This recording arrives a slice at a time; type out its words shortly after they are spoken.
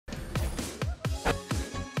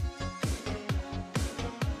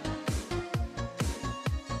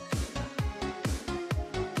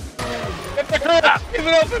Give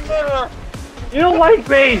it open more! You don't like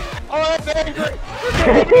me! Oh, I'm angry!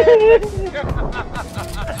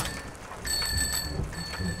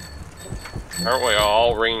 Aren't we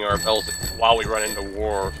all ringing our bells while we run into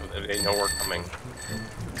war so that they know we're coming?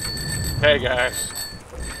 Hey guys.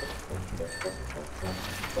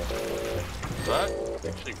 What?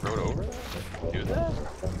 Actually rode over that? Do that?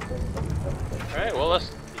 Alright, well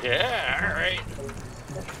let's... Yeah, alright.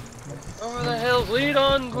 Over the hills, lead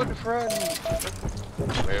on, good friend.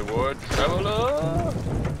 Wayward traveler.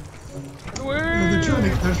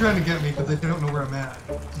 They're trying to get me, but they don't know where I'm at.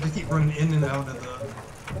 So they keep running in and out of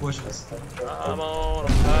the bushes. I'm on a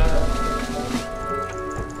fire.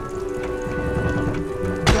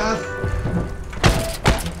 Death.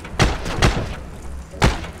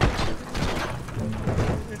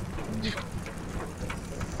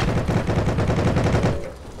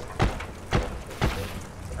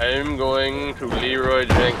 I'm going to Leroy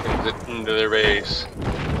Jenkins it into their base.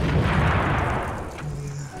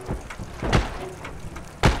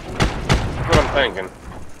 That's what I'm thinking.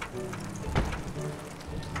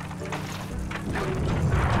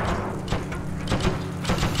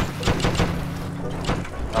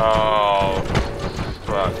 Oh,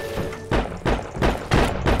 fuck.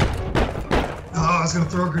 Oh, I was gonna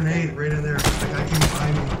throw a grenade right in there. The guy came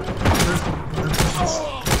behind me. They're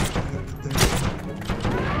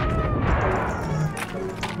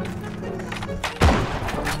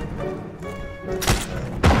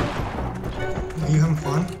Are you having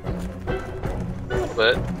fun? A little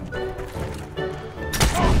bit.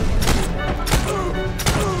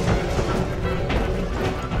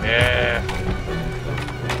 Yeah.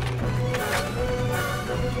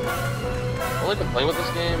 The only complaint with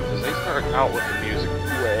this game is they start out with the music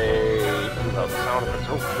way too loud. The sound effects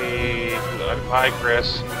are way too loud. Hi,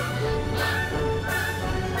 Chris.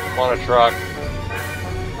 I'm on a truck.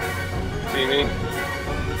 See me?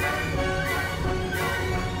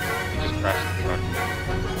 He just crashed the truck.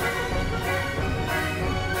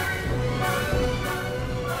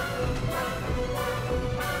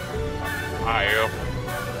 Hi, you.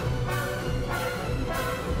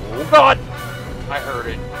 Oh God! I heard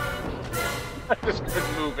it. I just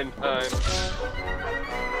couldn't move in time.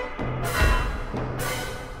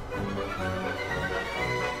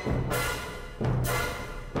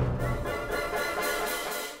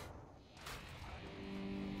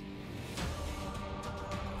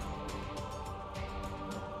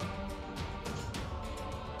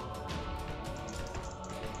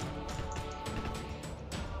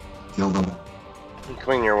 Killed them. I'm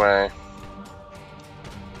coming your way.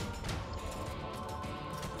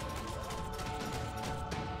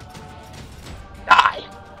 Die!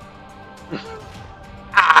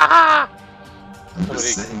 Ah! I'm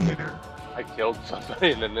just sitting here. I killed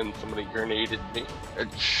somebody and then somebody grenaded me.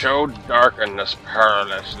 It's so dark in this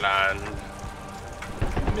perilous land.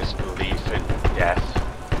 Misbelief in death.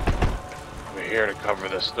 We're here to cover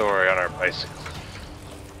the story on our bicycle.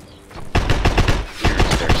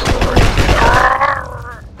 Here's their story.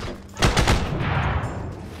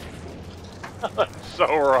 That's so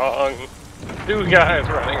wrong. Two guys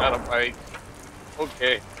running on a bike.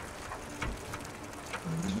 Okay.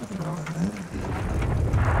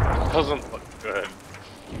 Doesn't look good.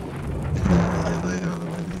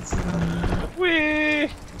 Whee!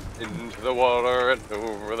 Into the water and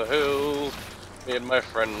over the hills. Me and my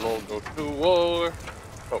friend will go to war.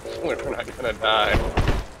 Hopefully we're not gonna die.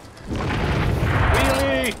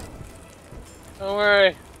 Wheelie! Don't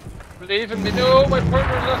worry. Believe in me. No, my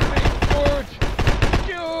partner left me. George!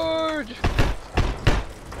 George!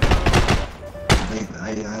 I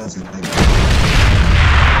honestly think.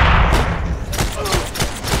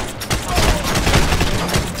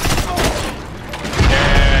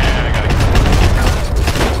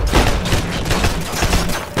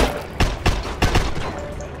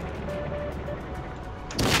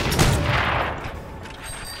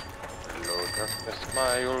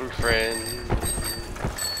 My old friend,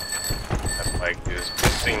 that bike is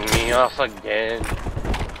pissing me off again.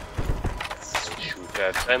 Shoot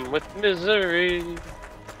at them with misery.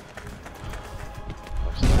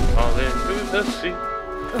 Must fall into the sea.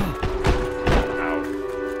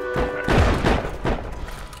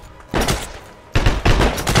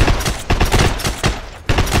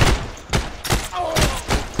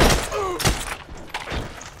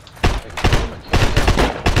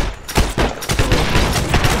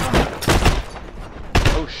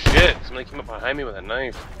 Somebody came up behind me with a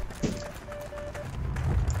knife.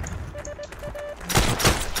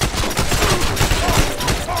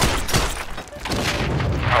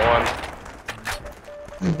 Got one.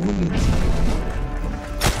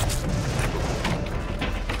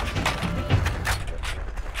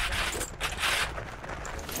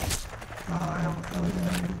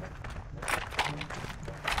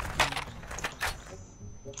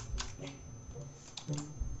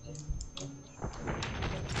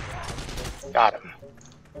 Got him.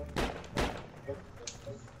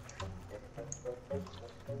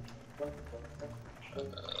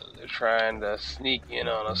 They're trying to sneak in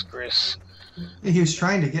on us, Chris. Yeah, he was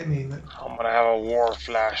trying to get me, but... I'm gonna have a war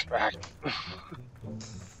flashback.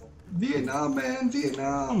 Vietnam, man,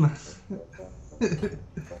 Vietnam.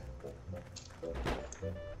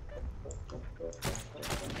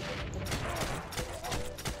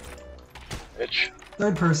 Bitch.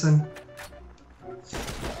 Third person.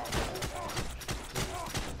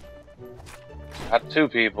 Got two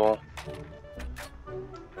people.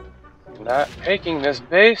 Not taking this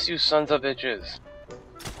base, you sons of bitches.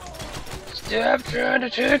 Stop trying to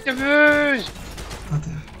take the base!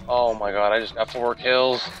 Oh my god, I just got 4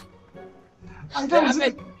 kills. I know, isn't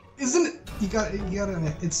it? You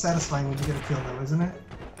gotta, it's satisfying when you get a kill though, isn't it?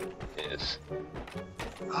 It is.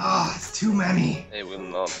 Ah, it's too many. They will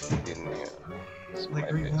not be in here. It's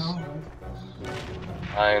Like my right base. now?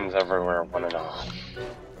 Lines everywhere, one and all.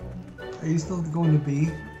 Are you still going to B?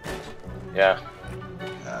 Yeah.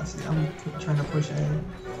 See, I'm trying to push A.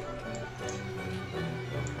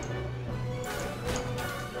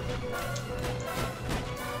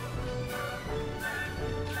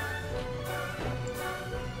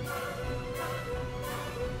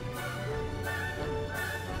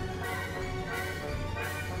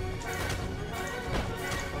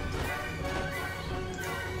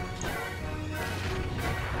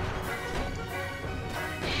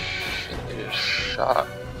 Shot.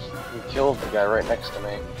 He killed the guy right next to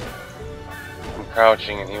me. I'm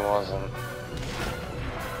crouching and he wasn't.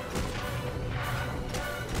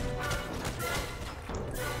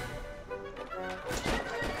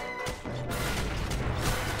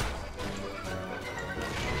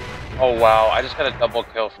 Oh wow, I just got a double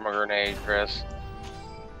kill from a grenade, Chris.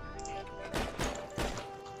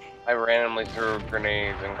 I randomly threw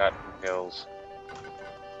grenades and got 2 kills.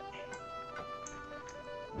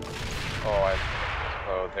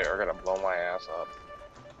 Oh, they're gonna blow my ass up.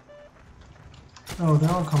 Oh, they're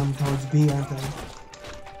all coming towards B, aren't they?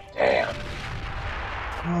 Damn.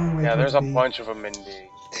 Yeah, there's a bunch of them in B.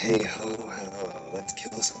 Hey ho, let's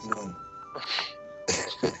kill someone.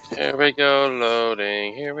 Here we go,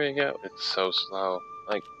 loading. Here we go. It's so slow.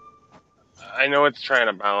 Like, I know it's trying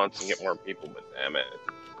to balance and get more people, but damn it.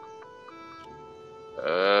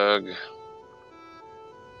 Ugh.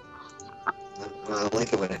 Well, I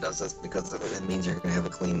like it when it does this because it means you're gonna have a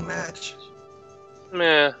clean match.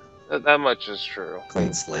 Meh, that much is true.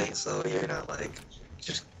 Clean slate, so you're not like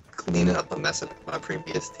just cleaning up the mess that my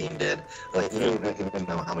previous team did. Like, you don't even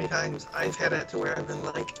know how many times I've had it to where I've been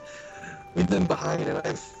like, we've been behind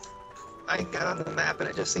and I got on the map and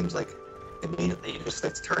it just seems like immediately it just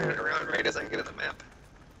starts turning it around right as I get on the map.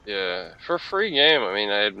 Yeah, for a free game, I mean,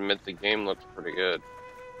 I admit the game looks pretty good.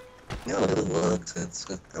 You know, it looks,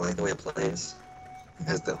 I like the way it plays. It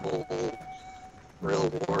has the whole real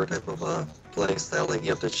war type of play style, like you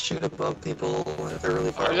have to shoot above people if they're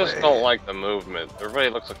really far away. I just don't like the movement. Everybody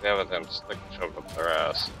looks like they have a damn stick shoved up their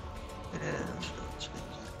ass. Yeah.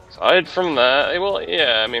 Aside from that, well,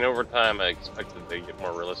 yeah, I mean, over time I expected they get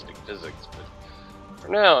more realistic physics, but for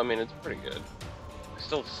now, I mean, it's pretty good. I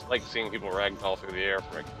still like seeing people ragdoll through the air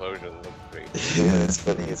from explosions. It's pretty, Yeah, it's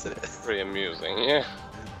funny, isn't it? pretty amusing, yeah.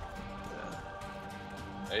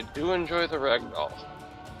 I do enjoy the ragdoll.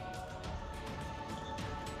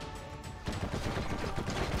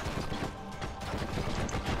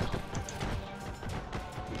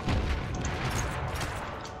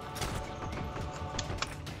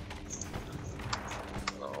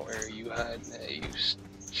 Oh, where are you hiding at, you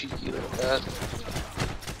cheeky little bit?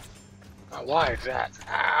 Oh, why is that?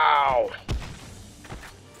 Ow!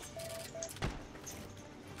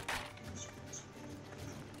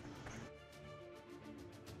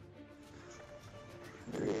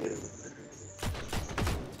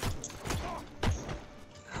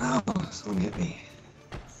 Oh, someone hit me.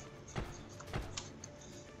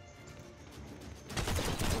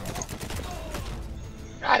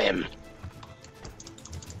 Got him!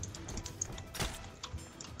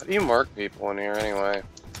 How do you mark people in here anyway?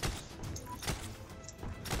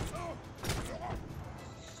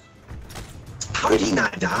 How did he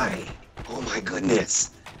not die? Oh my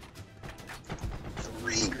goodness.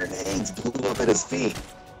 3 grenades blew up at his feet.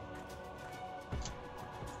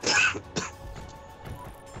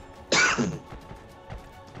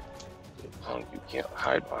 Punk, you can't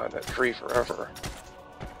hide behind that tree forever.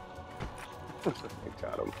 I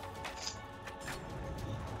got him.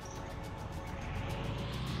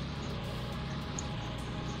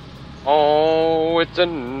 Oh, it's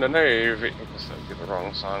in the Navy. I guess that'd be the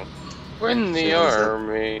wrong song. We're in the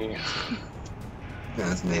Army.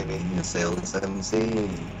 That's maybe you sail the 7 seas.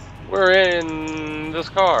 We're in this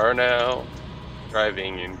car now,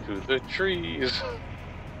 driving into the trees.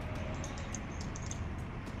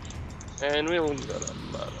 And we'll get a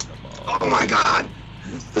Oh my god!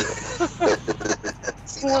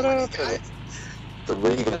 See What how many happened? guys?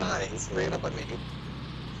 3 guys ran up on me.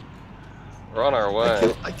 We're on our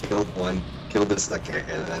way. I killed one, killed the second,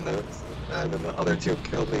 and then the other 2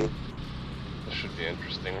 killed me. This should be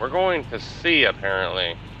interesting. We're going to sea,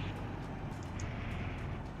 apparently.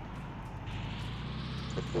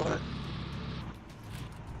 With what?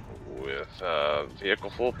 With vehicle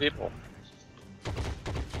full of people.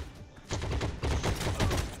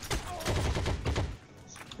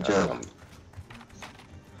 Good job.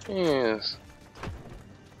 Yes.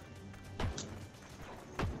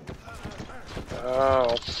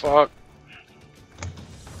 Oh, fuck.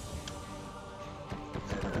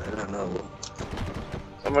 I don't know.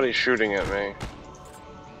 Somebody's shooting at me.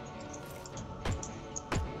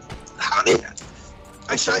 How did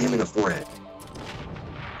I shot him in the forehead?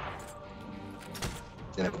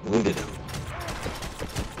 And I wounded him.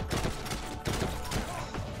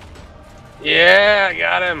 Yeah, I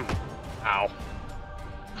got him. Ow.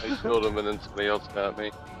 I killed him and then somebody else got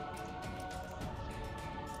me.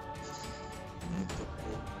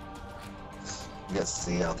 Yes,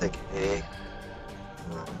 see, I'll take A.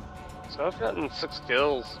 So I've gotten 6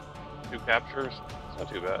 kills, 2 captures. It's not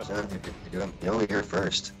too bad. John, you're only here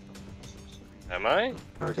first. Am I?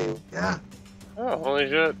 Okay, yeah. Oh, holy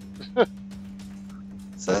shit.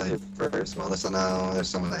 Says you're first. Well, there's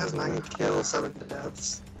someone that has 9 kills, 7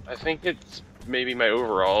 deaths. I think it's maybe my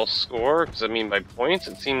overall score, because I mean by points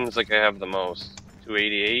it seems like I have the most.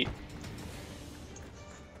 288.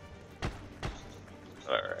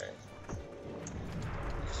 Alright.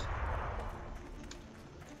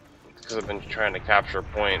 It's because I've been trying to capture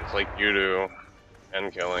points like you do,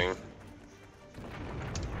 and killing.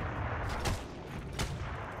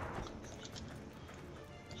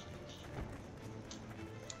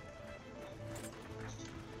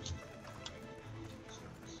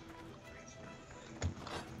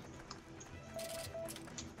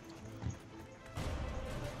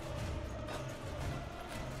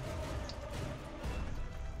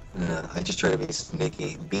 I just try to be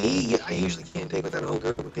sneaky. B, I usually can't take with that whole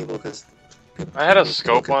group of people because. If I had a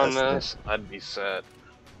scope on this, I'd be set.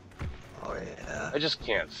 Oh yeah. I just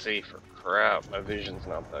can't see for crap. My vision's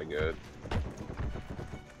not that good.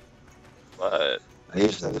 But I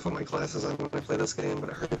usually have to put my glasses on when I play this game, but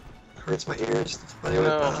it hurts my ears to play with.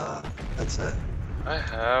 No. That's it. I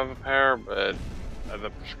have a pair, but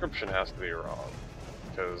the prescription has to be wrong.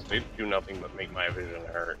 Because they do nothing but make my vision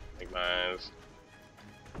hurt. Make my eyes.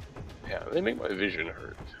 Yeah, they make my vision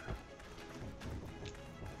hurt.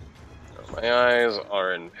 So my eyes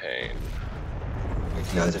are in pain. You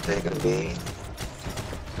guys are taking B.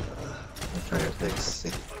 I'm trying to take C.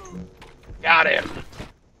 Got him!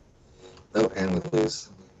 Oh, and we lose.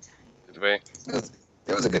 Did we? It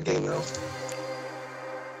was a good game though.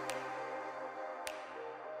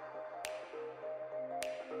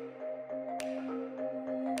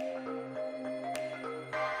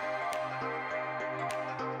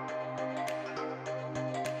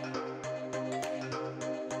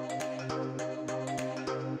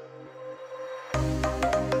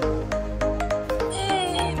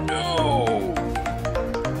 Oh no!